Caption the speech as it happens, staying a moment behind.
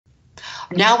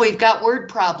Now we've got word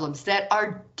problems that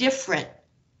are different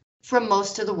from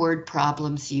most of the word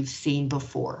problems you've seen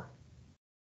before.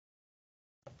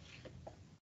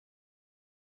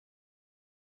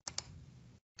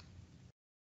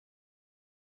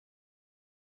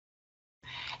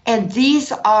 And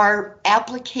these are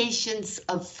applications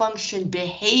of function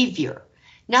behavior,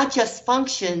 not just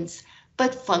functions,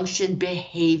 but function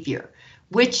behavior,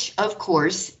 which of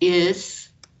course is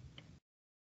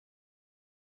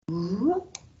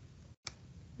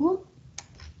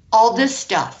all this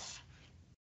stuff,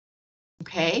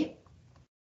 okay?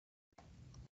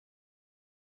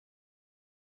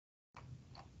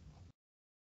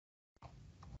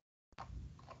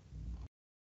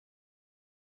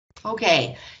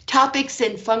 Okay, topics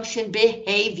in function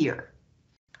behavior.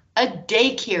 A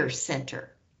daycare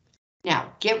center.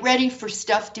 Now, get ready for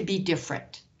stuff to be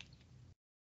different.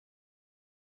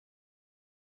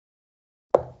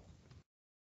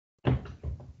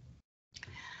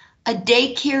 A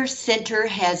daycare center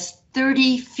has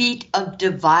 30 feet of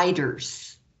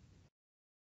dividers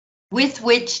with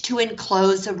which to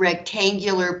enclose a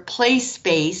rectangular play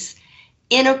space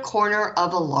in a corner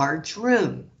of a large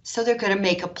room. So they're going to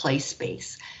make a play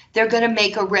space. They're going to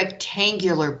make a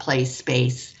rectangular play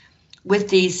space with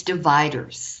these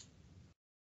dividers.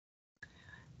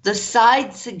 The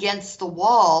sides against the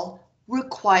wall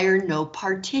require no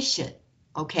partition,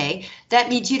 okay? That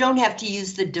means you don't have to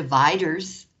use the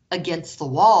dividers against the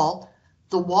wall.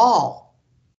 The wall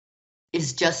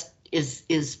is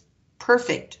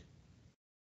perfect.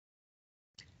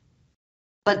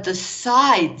 But the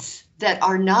sides that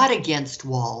are not against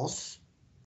walls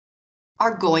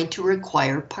are going to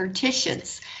require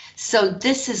partitions. So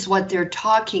this is what they're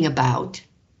talking about.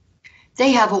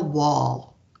 They have a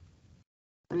wall.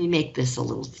 Let me make this a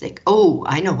little thick. Oh,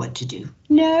 I know what to do.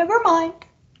 Never mind.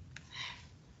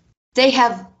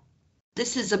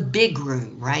 This is a big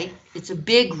room, right? It's a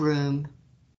big room.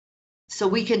 So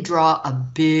we can draw a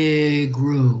big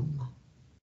room.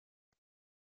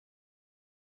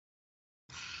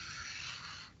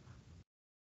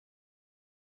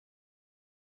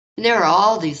 And there are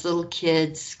all these little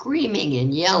kids screaming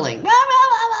and yelling.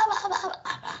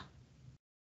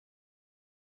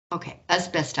 Okay, that's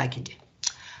the best I can do.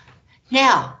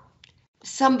 Now,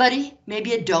 somebody,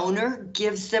 maybe a donor,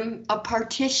 gives them a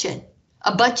partition,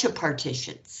 a bunch of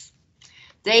partitions.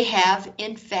 They have,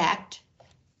 in fact,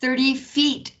 30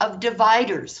 feet of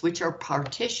dividers, which are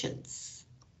partitions.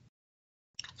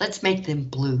 Let's make them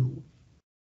blue.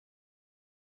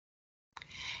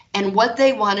 And what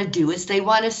they want to do is they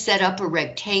want to set up a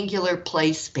rectangular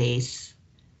play space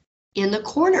in the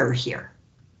corner here.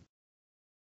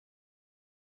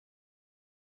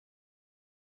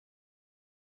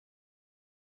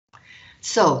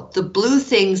 So the blue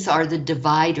things are the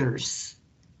dividers,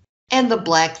 and the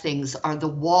black things are the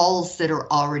walls that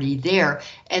are already there,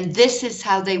 and this is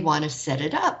how they want to set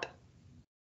it up.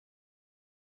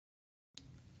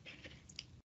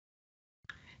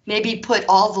 Maybe put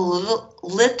all the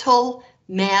little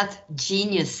math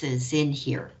geniuses in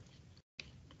here.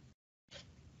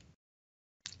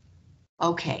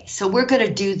 Okay, so we're going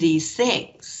to do these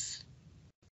things.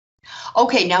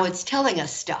 Okay, now it's telling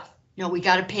us stuff. No, we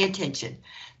got to pay attention.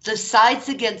 The sides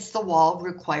against the wall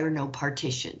require no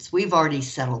partitions. We've already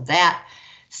settled that.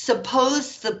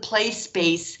 Suppose the play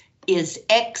space is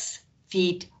X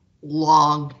feet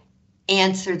long.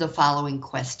 Answer the following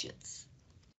questions.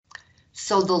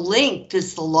 So the length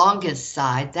is the longest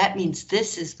side. That means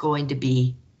this is going to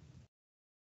be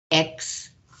X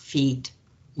feet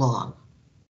long.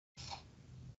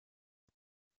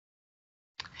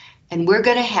 And we're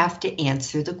going to have to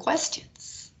answer the questions.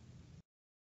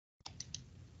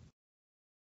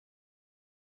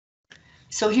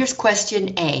 So here's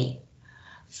question A.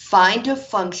 Find a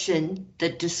function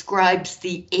that describes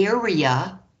the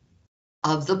area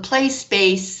of the play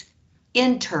space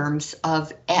in terms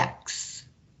of X.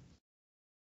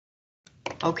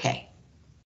 Okay.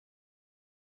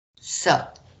 So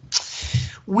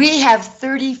we have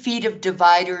 30 feet of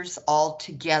dividers all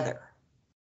together.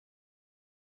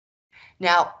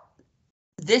 Now,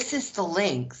 this is the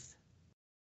length,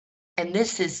 and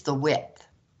this is the width.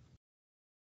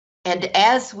 And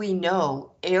as we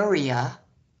know, area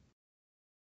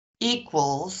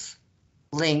equals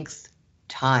length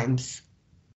times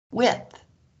width.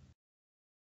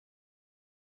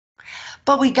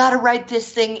 But we got to write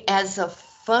this thing as a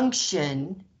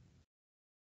function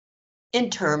in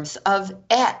terms of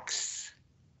X.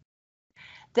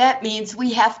 That means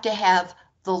we have to have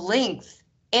the length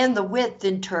and the width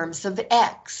in terms of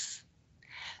X.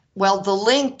 Well, the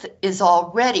length is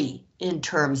already in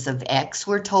terms of x.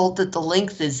 We're told that the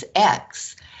length is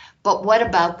x, but what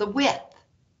about the width?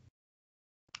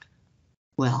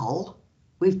 Well,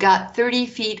 we've got 30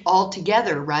 feet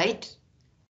altogether, right?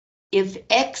 If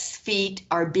x feet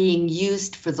are being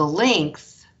used for the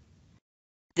length,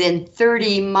 then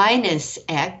 30 minus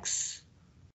x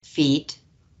feet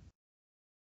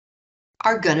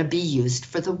are going to be used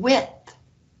for the width,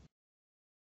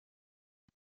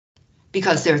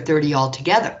 because there are 30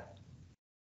 altogether.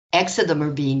 X of them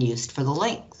are being used for the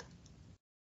length.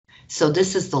 So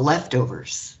this is the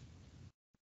leftovers.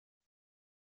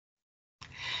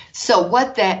 So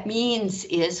what that means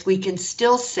is we can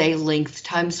still say length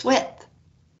times width.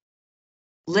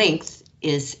 Length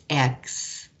is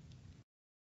x,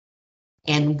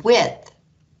 and width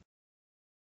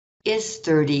is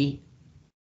 30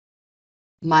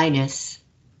 minus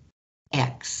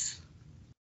x.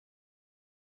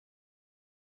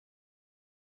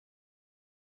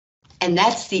 And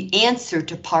that's the answer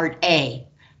to part A.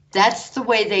 That's the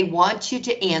way they want you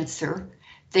to answer.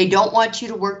 They don't want you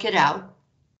to work it out.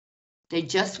 They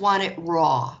just want it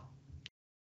raw.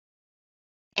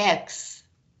 X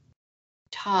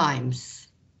times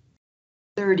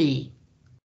 30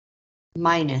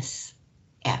 minus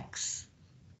x.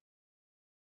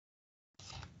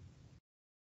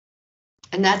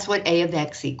 And that's what A of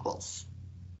x equals.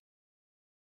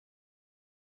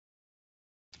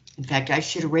 In fact, I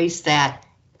should erase that.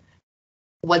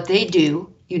 What they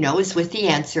do, you know, is with the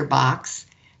answer box.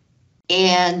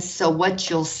 And so what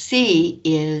you'll see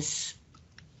is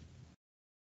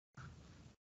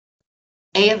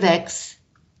A of x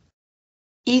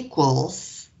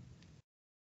equals,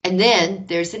 and then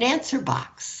there's an answer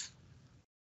box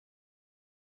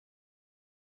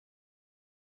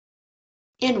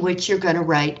in which you're going to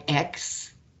write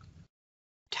x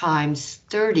times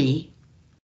 30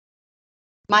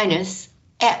 minus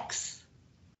x.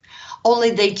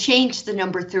 Only they changed the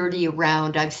number 30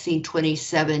 around. I've seen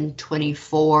 27,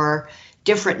 24,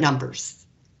 different numbers.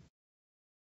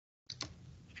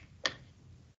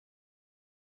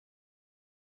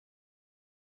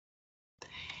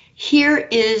 Here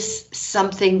is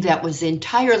something that was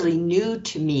entirely new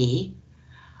to me.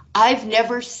 I've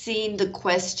never seen the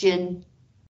question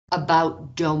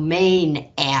about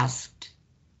domain asked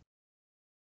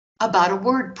about a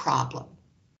word problem.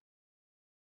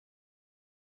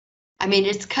 I mean,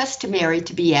 it's customary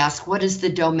to be asked, what is the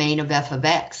domain of f of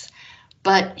x?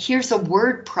 But here's a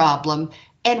word problem,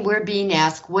 and we're being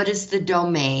asked, what is the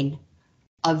domain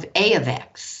of A of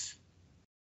x?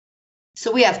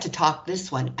 So we have to talk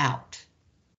this one out.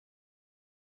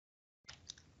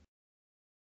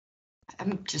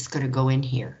 I'm just going to go in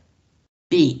here.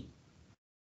 B.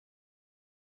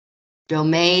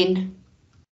 Domain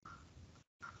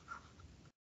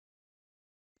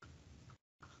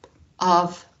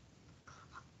of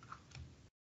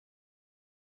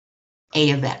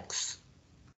A of x,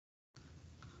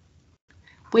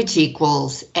 which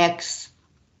equals x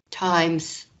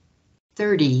times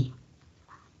 30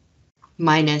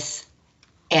 minus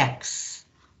x.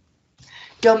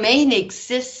 Domain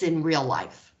exists in real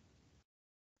life.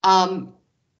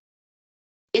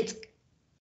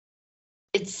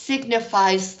 It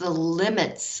signifies the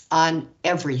limits on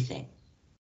everything.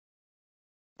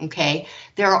 Okay,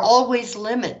 there are always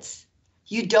limits.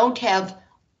 You don't have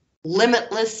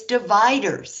limitless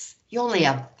dividers. You only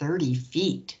have 30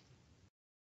 feet.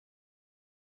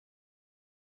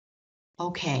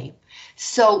 Okay,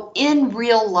 so in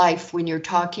real life, when you're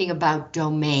talking about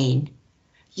domain,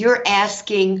 you're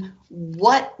asking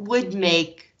what would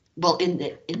make, well,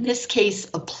 in this case,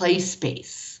 a play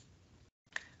space.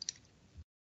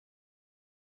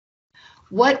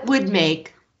 What would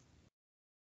make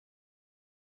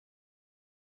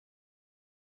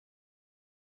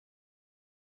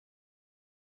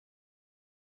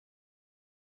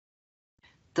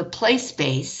the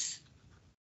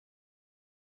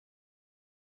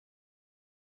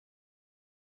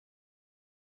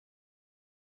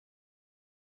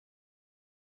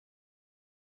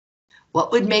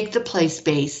play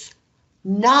space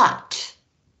not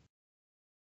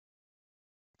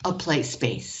a play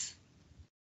space?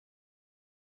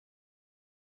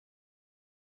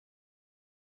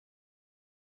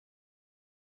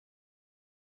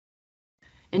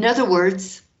 In other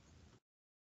words,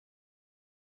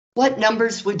 what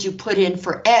numbers would you put in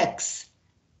for x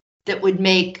that would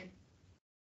make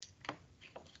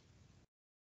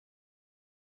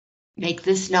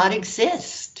this not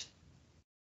exist?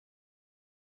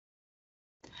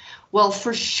 Well,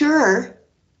 for sure,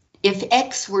 if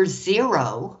x were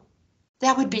 0,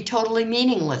 that would be totally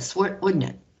meaningless, wouldn't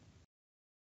it?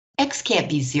 X can't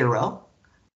be 0.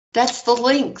 That's the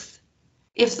length.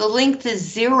 If the length is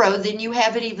 0, then you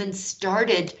haven't even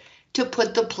started to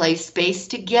put the play space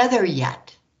together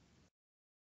yet.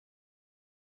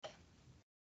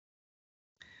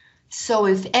 So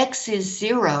if x is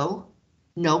 0,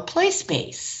 no play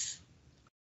space.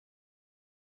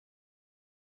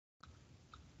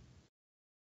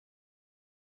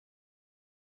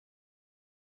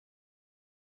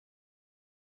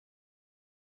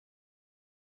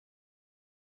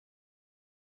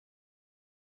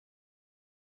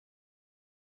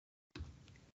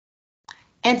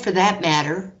 And for that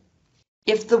matter,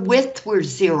 if the width were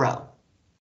 0,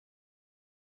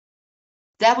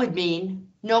 that would mean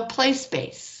no play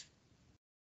space.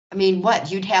 I mean,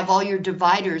 what? You'd have all your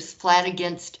dividers flat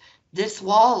against this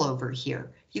wall over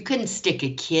here. You couldn't stick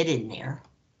a kid in there.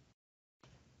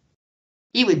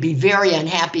 He would be very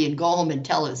unhappy and go home and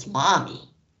tell his mommy.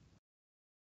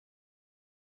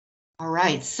 All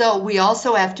right, so we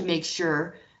also have to make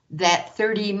sure that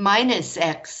 30 minus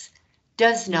x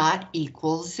does not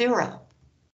equal 0,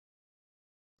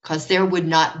 because there would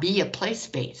not be a play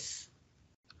space.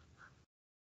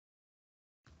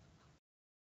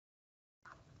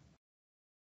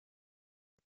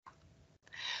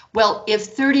 Well, if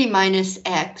 30 minus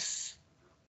x,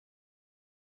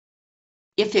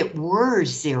 if it were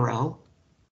 0,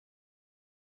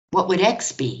 what would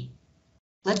x be?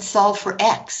 Let's solve for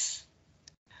x.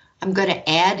 I'm going to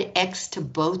add x to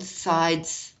both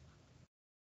sides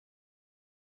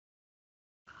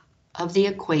of the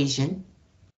equation.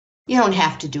 You don't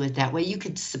have to do it that way. You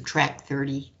could subtract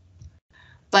 30.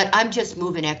 But I'm just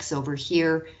moving x over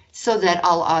here so that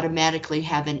I'll automatically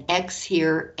have an x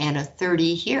here and a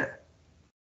 30 here.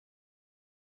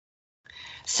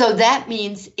 So that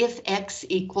means if x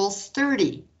equals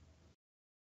 30,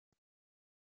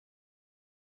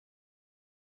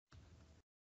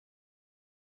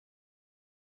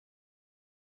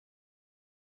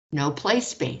 no play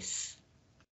space.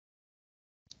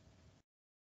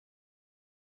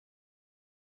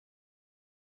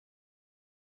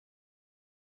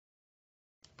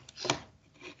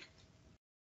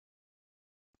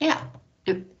 Yeah,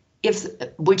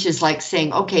 which is like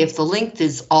saying, okay, if the length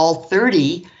is all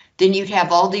 30, then you'd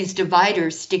have all these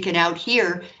dividers sticking out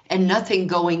here and nothing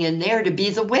going in there to be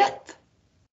the width.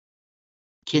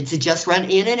 Kids would just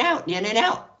run in and out, in and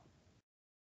out.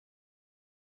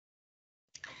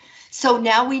 So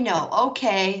now we know,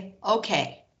 okay.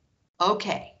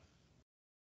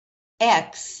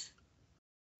 X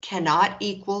cannot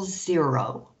equal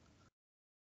 0.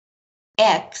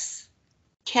 X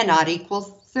cannot equal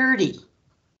 30.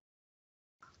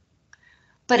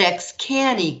 But x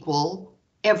can equal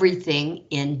everything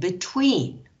in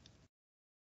between.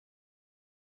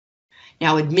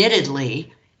 Now,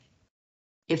 admittedly,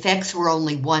 if x were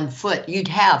only 1 foot, you'd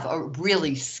have a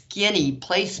really skinny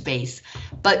play space,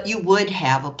 but you would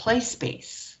have a play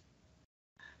space.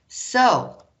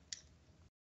 So,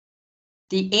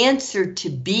 the answer to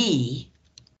B,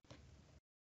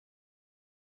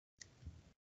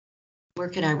 where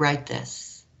can I write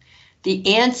this?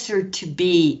 The answer to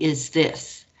B is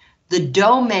this. The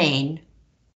domain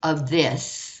of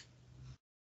this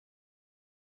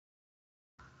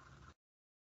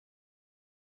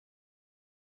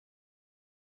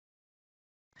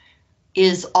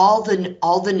is all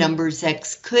the numbers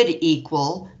x could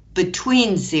equal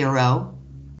between 0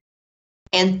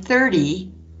 and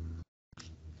 30,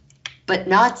 but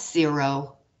not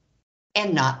 0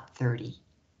 and not 30.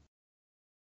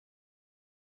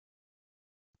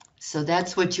 So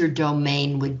that's what your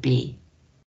domain would be.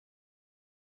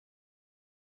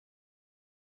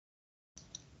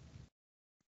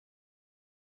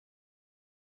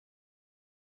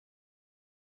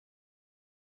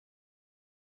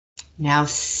 Now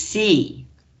C.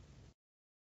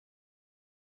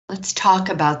 Let's talk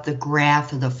about the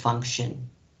graph of the function.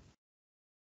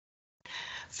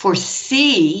 For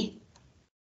C,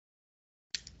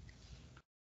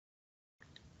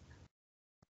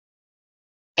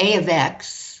 A of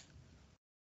x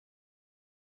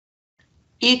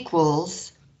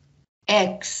equals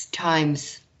x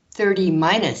times 30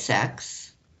 minus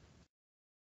x.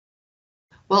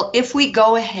 Well, if we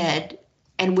go ahead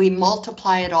and we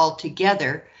multiply it all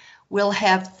together, we'll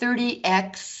have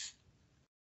 30x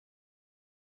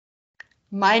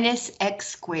minus x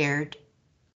squared,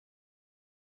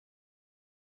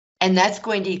 and that's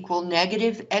going to equal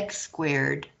negative x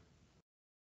squared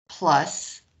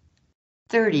plus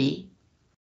 30x.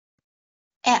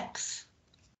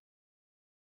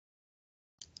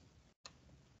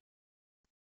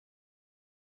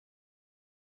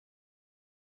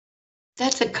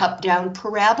 That's a cup down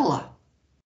parabola.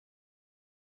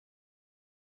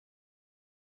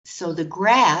 So the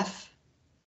graph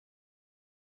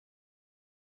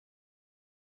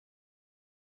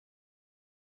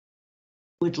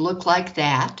would look like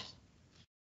that.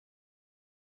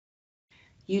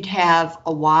 You'd have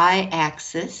a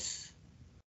y-axis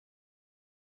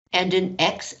and an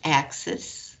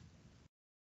x-axis.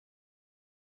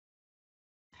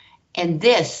 And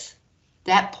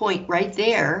that point right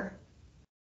there,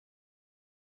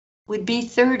 would be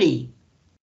 30.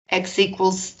 X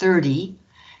equals 30,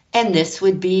 and this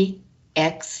would be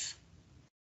x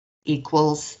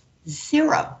equals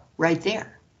 0 right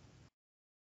there.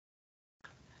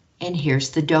 And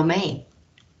here's the domain.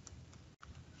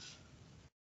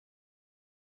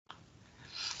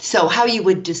 So how you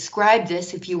would describe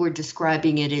this if you were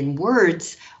describing it in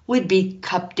words would be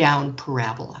cup down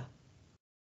parabola.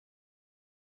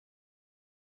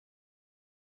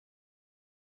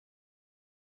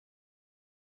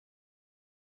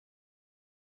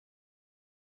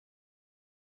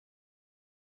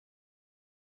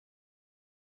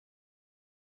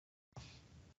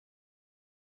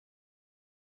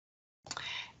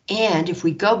 And if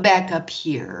we go back up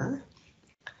here,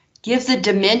 give the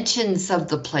dimensions of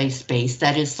the play space,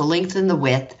 that is the length and the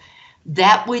width,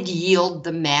 that would yield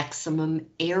the maximum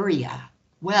area.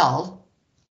 Well,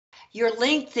 your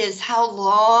length is how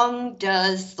long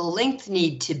does the length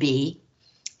need to be,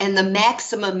 and the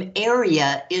maximum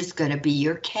area is going to be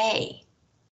your K.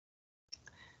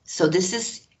 So this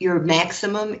is your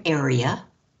maximum area.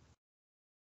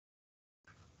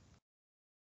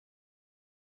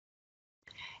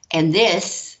 And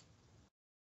this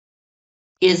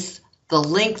is the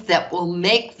length that will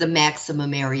make the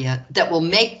maximum area, that will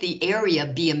make the area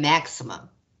be a maximum.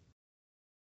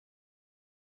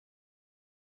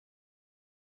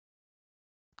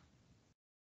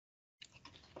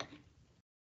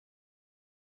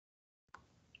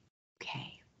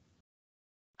 Okay.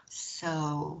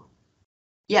 So,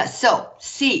 yeah, so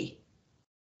C,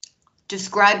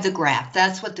 describe the graph.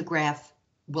 That's what the graph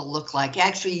will look like.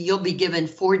 Actually, you'll be given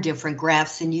 4 different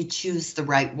graphs and you choose the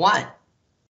right one.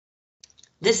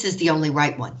 This is the only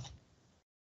right one.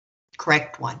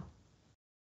 Correct one.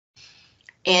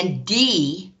 And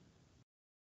D,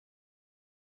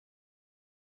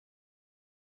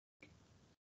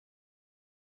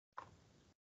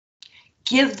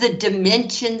 give the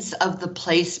dimensions of the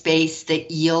play space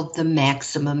that yield the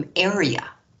maximum area.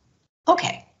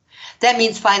 Okay, that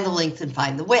means find the length and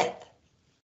find the width.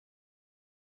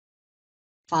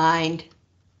 Find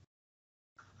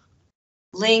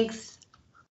length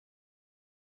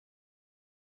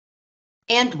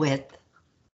and width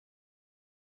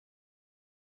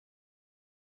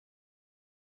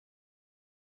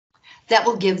that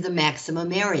will give the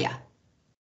maximum area.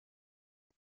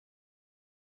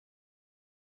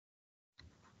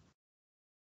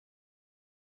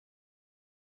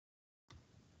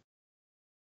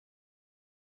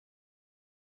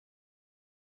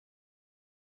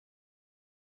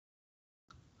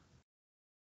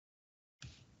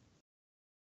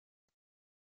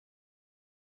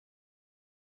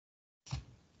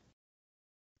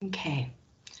 Okay,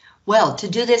 well, to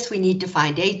do this, we need to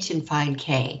find H and find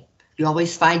K. You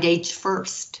always find H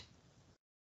first.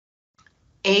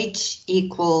 H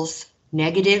equals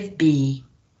negative B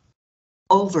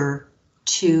over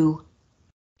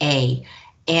 2A.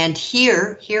 And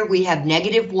here we have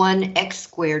negative 1x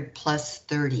squared plus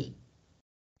 30.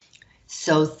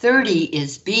 So 30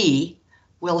 is B.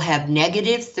 We'll have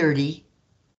negative 30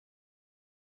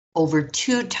 over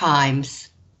 2 times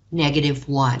negative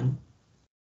 1.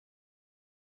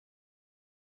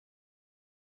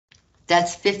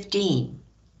 That's 15.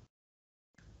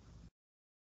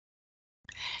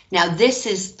 Now this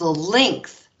is the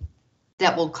length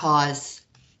that will cause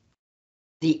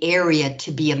the area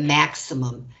to be a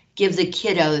maximum. Give the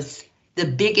kiddos the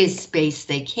biggest space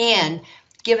they can,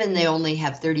 given they only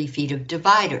have 30 feet of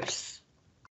dividers.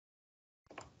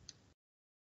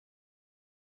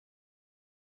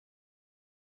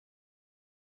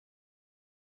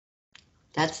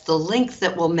 That's the length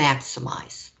that will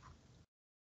maximize.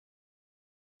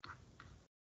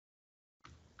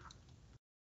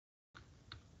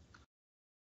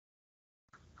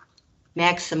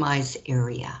 Maximize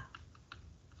area.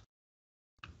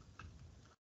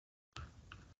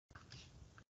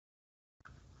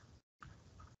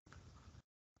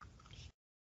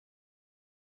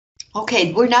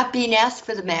 Okay, we're not being asked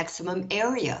for the maximum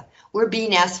area. We're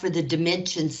being asked for the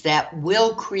dimensions that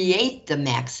will create the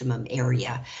maximum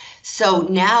area. So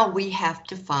now we have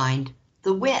to find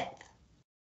the width.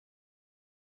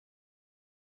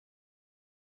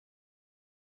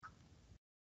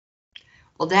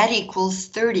 Well, that equals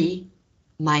 30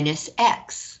 minus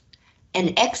x.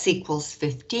 and x equals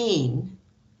 15,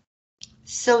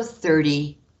 so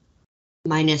 30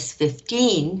 minus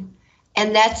 15,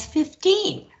 and that's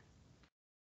 15.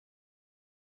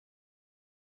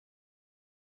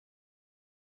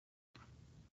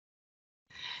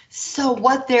 So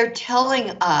what they're telling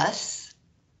us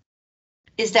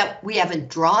is that we haven't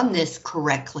drawn this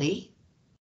correctly.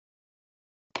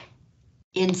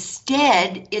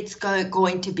 Instead, it's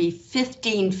going to be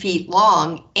 15 feet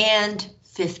long and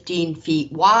 15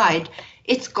 feet wide.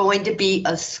 It's going to be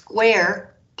a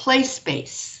square play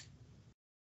space,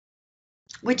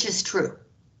 which is true.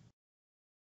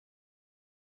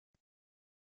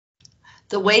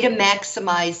 The way to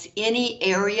maximize any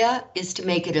area is to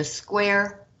make it a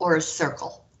square or a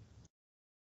circle.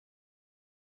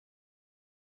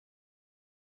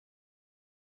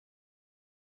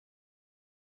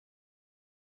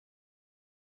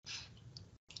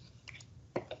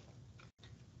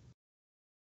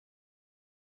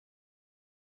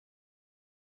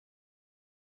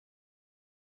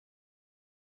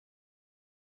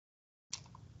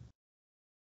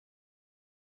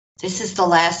 This is the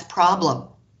last problem.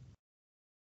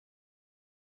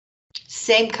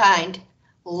 Same kind,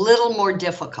 a little more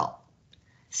difficult.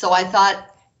 So I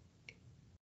thought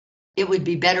it would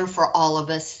be better for all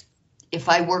of us if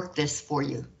I work this for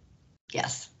you.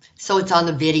 Yes, so it's on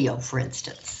the video, for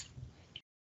instance.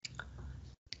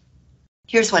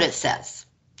 Here's what it says.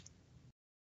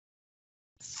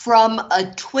 From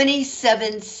a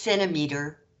 27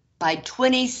 centimeter by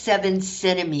 27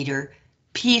 centimeter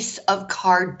piece of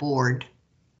cardboard,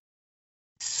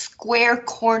 square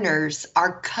corners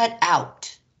are cut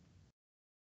out.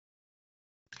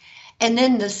 And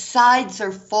then the sides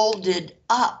are folded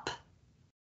up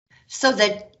so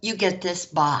that you get this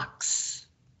box.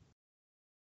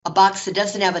 A box that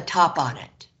doesn't have a top on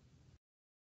it.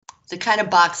 The kind of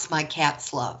box my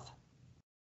cats love.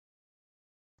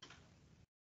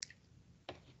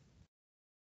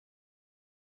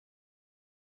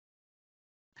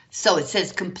 So it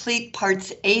says complete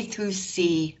parts A through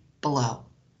C below.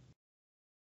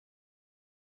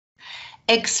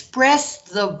 Express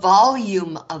the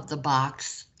volume of the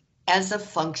box as a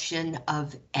function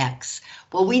of X.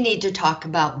 Well, we need to talk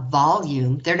about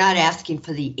volume. They're not asking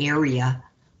for the area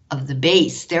of the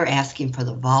base, they're asking for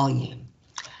the volume.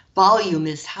 Volume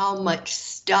is how much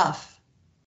stuff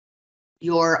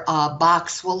your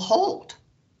box will hold.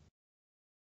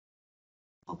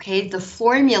 Okay, the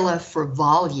formula for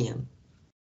volume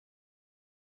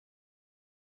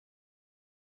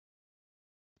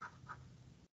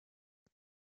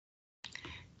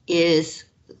is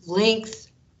length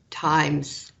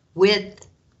times width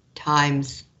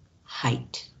times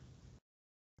height.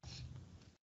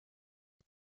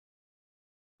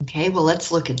 Okay, well,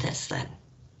 let's look at this then.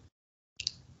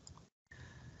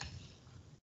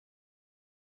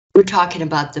 We're talking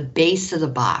about the base of the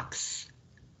box.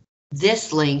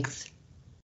 This length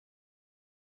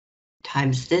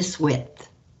times this width.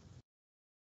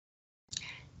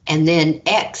 And then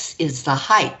X is the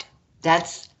height.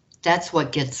 That's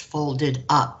what gets folded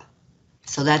up.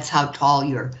 So that's how tall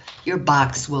your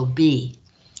box will be.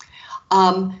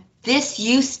 This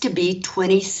used to be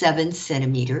 27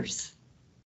 centimeters.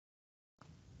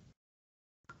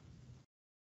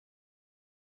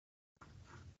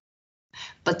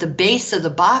 But the base of the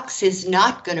box is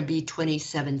not going to be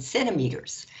 27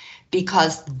 centimeters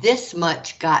because this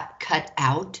much got cut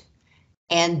out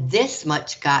and this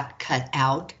much got cut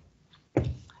out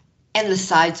and the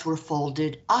sides were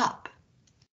folded up.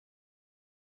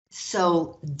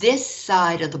 So this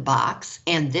side of the box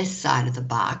and this side of the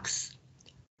box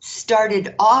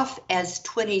started off as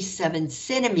 27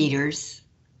 centimeters,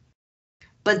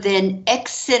 but then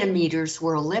X centimeters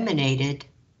were eliminated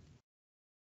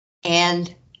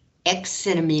and X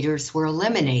centimeters were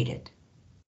eliminated,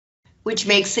 which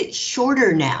makes it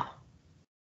shorter now.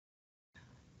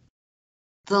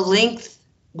 The length,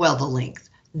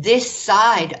 this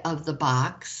side of the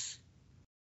box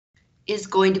is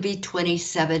going to be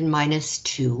 27 minus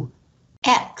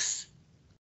 2x.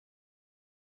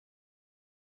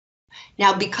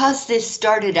 Now, because this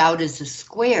started out as a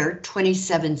square,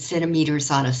 27 centimeters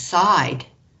on a side,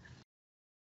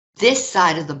 this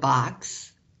side of the box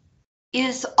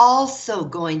is also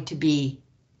going to be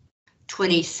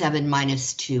 27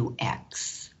 minus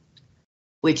 2x,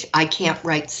 which I can't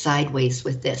write sideways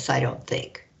with this, I don't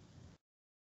think.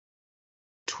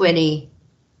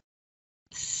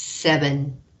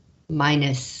 27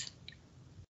 minus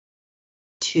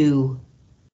 2x.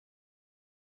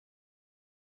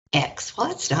 Well,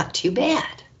 that's not too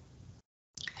bad.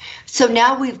 So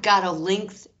now we've got a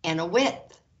length and a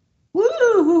width.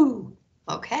 Woo-hoo!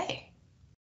 Okay.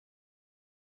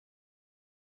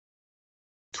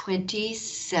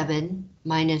 27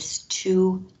 minus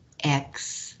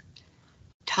 2x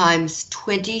times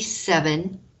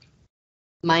 27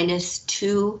 minus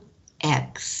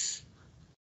 2x.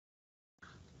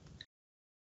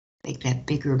 Make that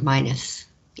bigger minus,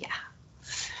 yeah.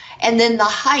 And then the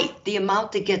height, the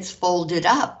amount that gets folded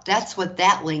up, that's what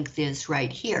that length is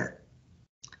right here.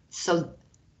 So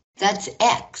that's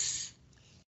x.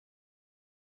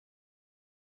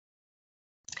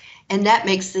 And that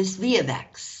makes this v of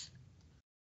x.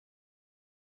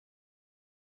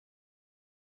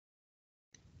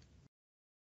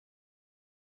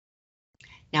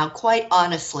 Now, quite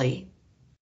honestly,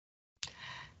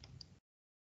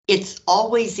 it's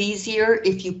always easier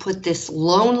if you put this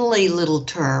lonely little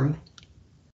term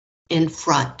in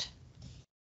front.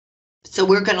 So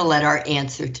we're going to let our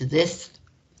answer to this,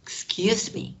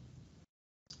 excuse me,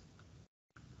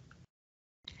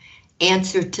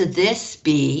 answer to this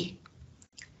be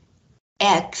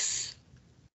x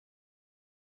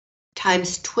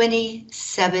times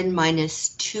 27 minus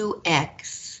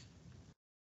 2x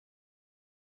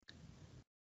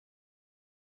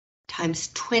times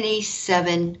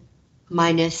 27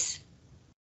 minus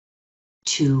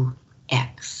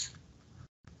 2x.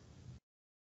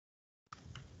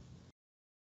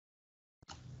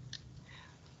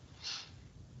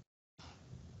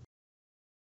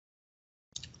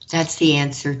 That's the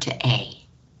answer to A.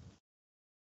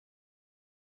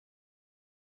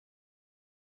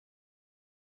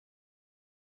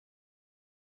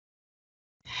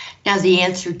 Now the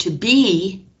answer to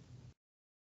B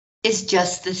is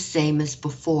just the same as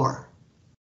before.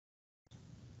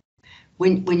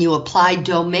 When you apply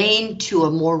domain to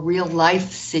a more real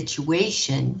life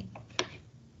situation,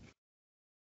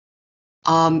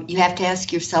 you have to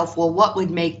ask yourself, well, what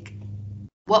would make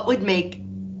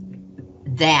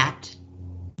that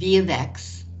v of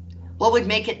x? What would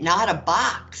make it not a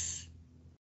box?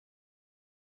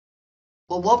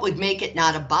 Well, what would make it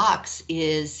not a box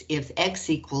is if x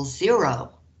equals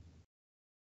 0.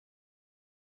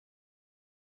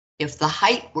 If the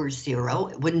height were 0,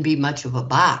 it wouldn't be much of a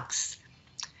box.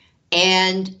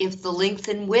 And if the length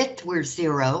and width were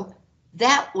 0,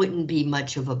 that wouldn't be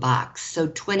much of a box. So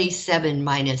 27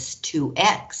 minus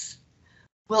 2x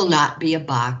will not be a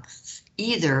box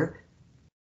either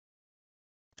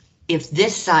if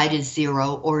this side is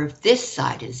 0 or if this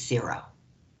side is 0.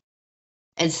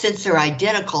 And since they're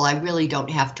identical, I really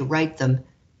don't have to write them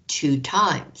 2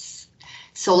 times.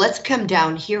 So let's come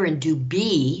down here and do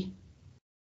B.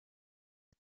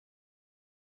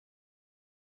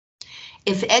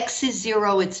 If x is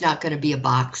 0, it's not going to be a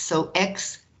box, so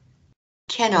x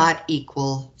cannot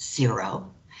equal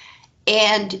 0.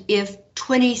 And if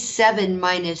 27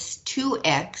 minus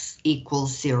 2x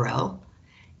equals 0,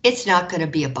 it's not going to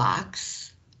be a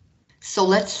box. So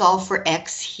let's solve for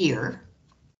x here.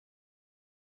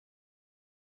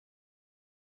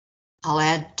 I'll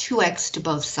add 2x to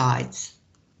both sides.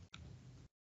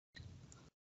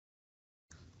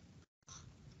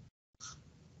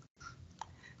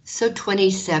 So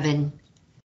 27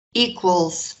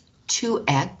 equals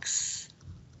 2x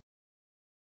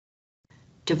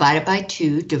divided by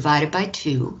 2 divided by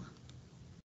 2.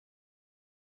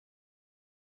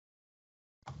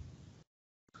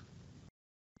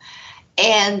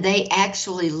 And they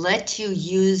actually let you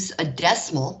use a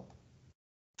decimal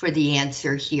for the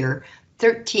answer here,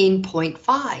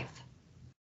 13.5.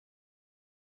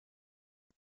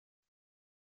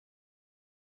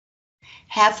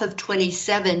 Half of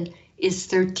 27 is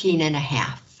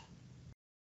 13.5.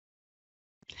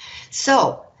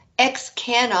 So x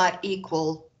cannot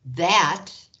equal that,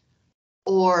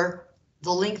 or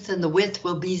the length and the width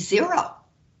will be 0.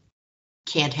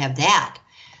 Can't have that.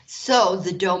 So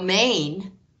the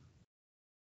domain,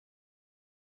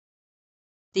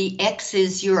 the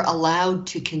x's you're allowed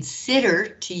to consider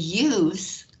to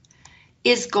use,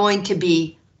 is going to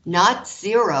be not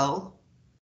 0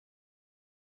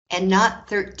 and not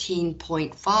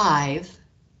 13.5,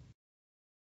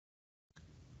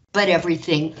 but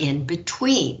everything in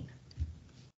between.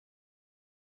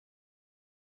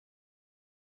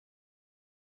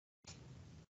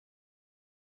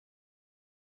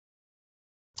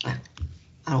 I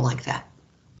don't like that.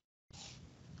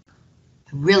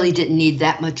 I really didn't need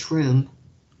that much room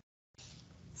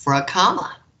for a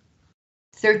comma.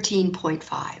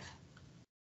 13.5.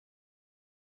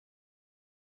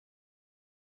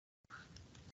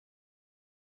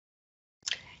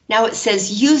 Now it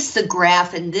says use the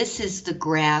graph, and this is the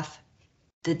graph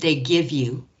that they give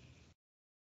you.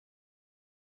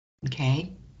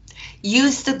 Okay.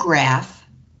 Use the graph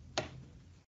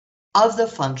of the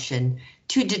function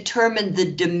to determine the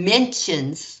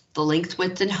dimensions, the length,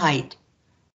 width, and height,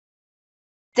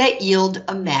 that yield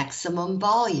a maximum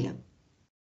volume.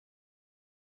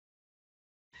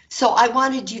 So I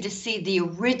wanted you to see the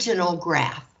original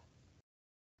graph.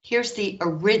 Here's the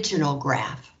original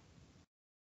graph.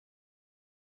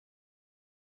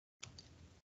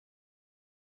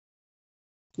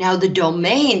 Now the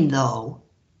domain, though,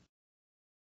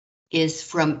 is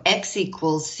from x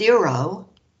equals 0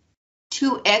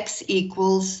 to x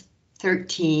equals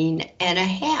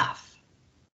 13.5.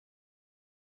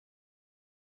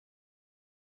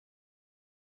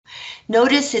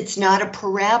 Notice it's not a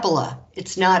parabola.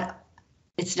 It's not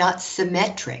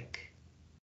symmetric.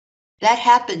 That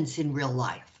happens in real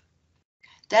life.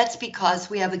 That's because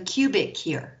we have a cubic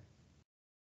here.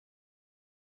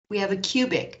 We have a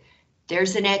cubic.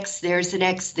 There's an x, there's an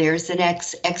x, there's an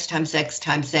x. X times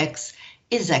x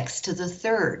is x to the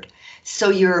third. So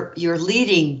your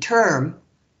leading term,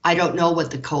 I don't know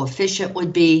what the coefficient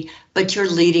would be, but your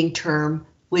leading term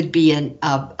would be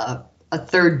a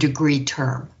third degree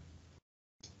term.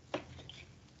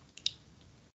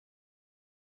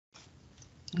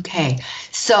 Okay,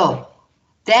 so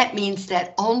that means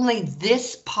that only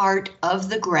this part of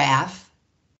the graph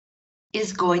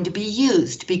is going to be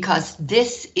used because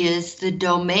this is the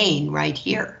domain right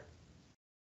here.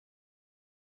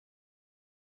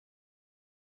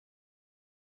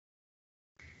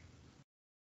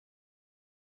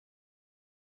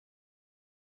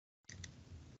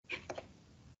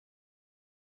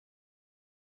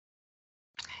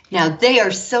 Now they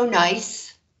are so nice.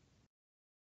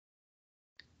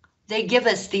 They give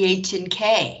us the H and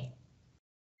K,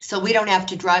 so we don't have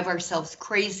to drive ourselves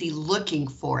crazy looking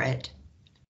for it.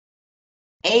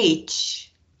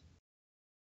 H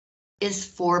is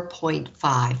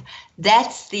 4.5.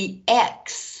 That's the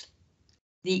X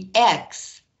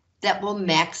that will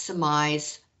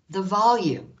maximize the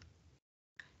volume.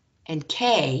 And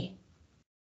K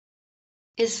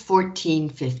is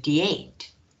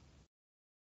 1458.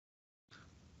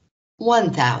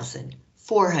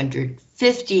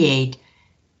 1,458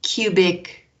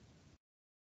 cubic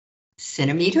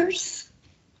centimeters?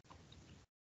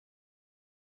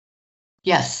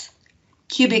 Yes,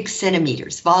 cubic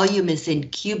centimeters. Volume is in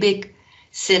cubic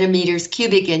centimeters,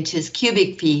 cubic inches,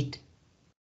 cubic feet.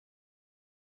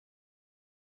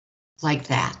 Like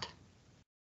that.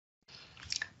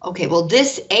 Okay, well,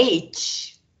 this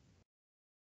H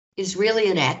is really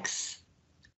an X.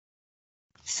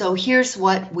 So here's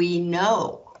what we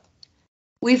know.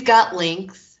 We've got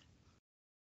length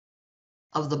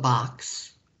of the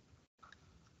box,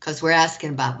 because we're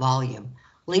asking about volume.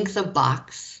 Length of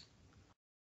box.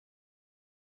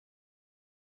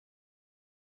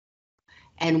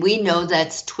 And we know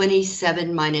that's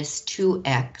 27 minus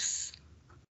 2x.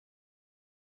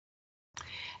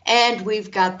 And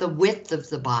we've got the width of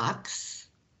the box.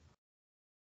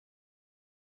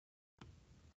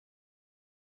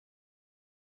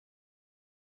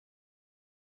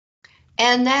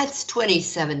 And that's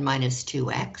 27 minus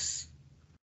 2x.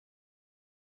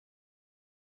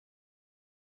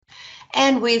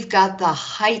 And we've got the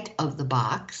height of the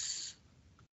box.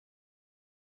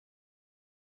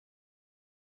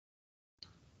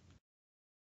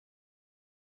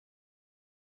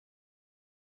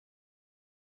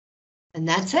 And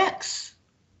that's x.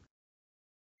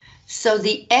 So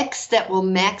the x that will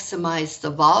maximize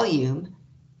the volume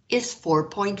is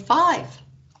 4.5.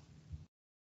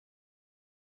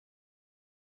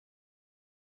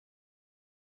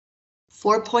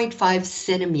 4.5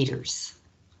 centimeters,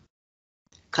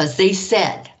 because they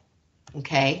said,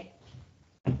 okay?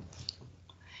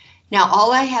 Now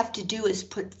all I have to do is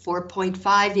put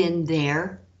 4.5 in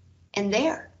there and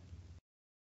there.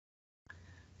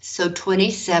 So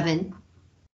 27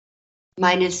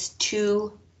 minus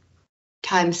 2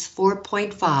 times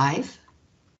 4.5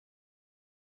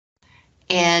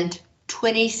 and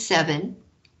 27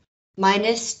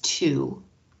 minus 2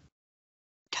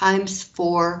 times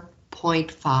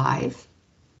 4.5.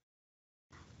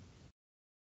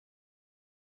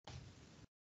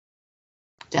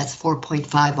 That's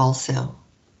 4.5 also.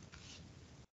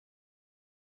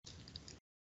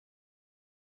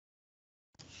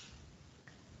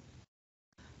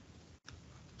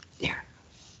 There.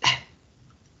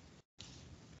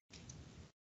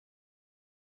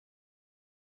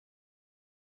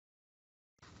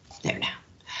 There now.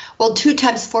 Well, 2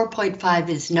 times 4.5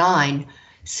 is 9.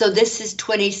 So this is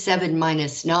 27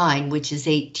 minus 9, which is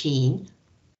 18.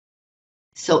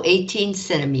 So 18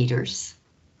 centimeters.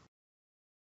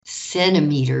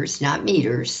 Centimeters, not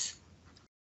meters.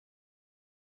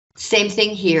 Same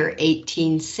thing here,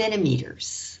 18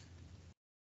 centimeters.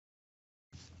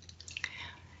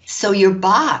 So your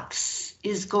box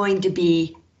is going to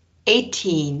be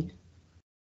 18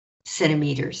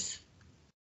 centimeters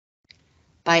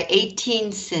by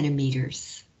 18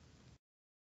 centimeters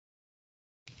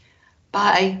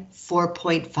by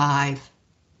 4.5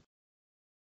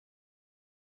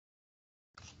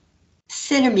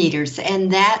 centimeters,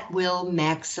 and that will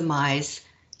maximize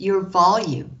your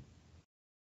volume.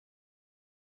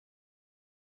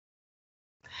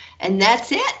 And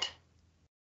that's it.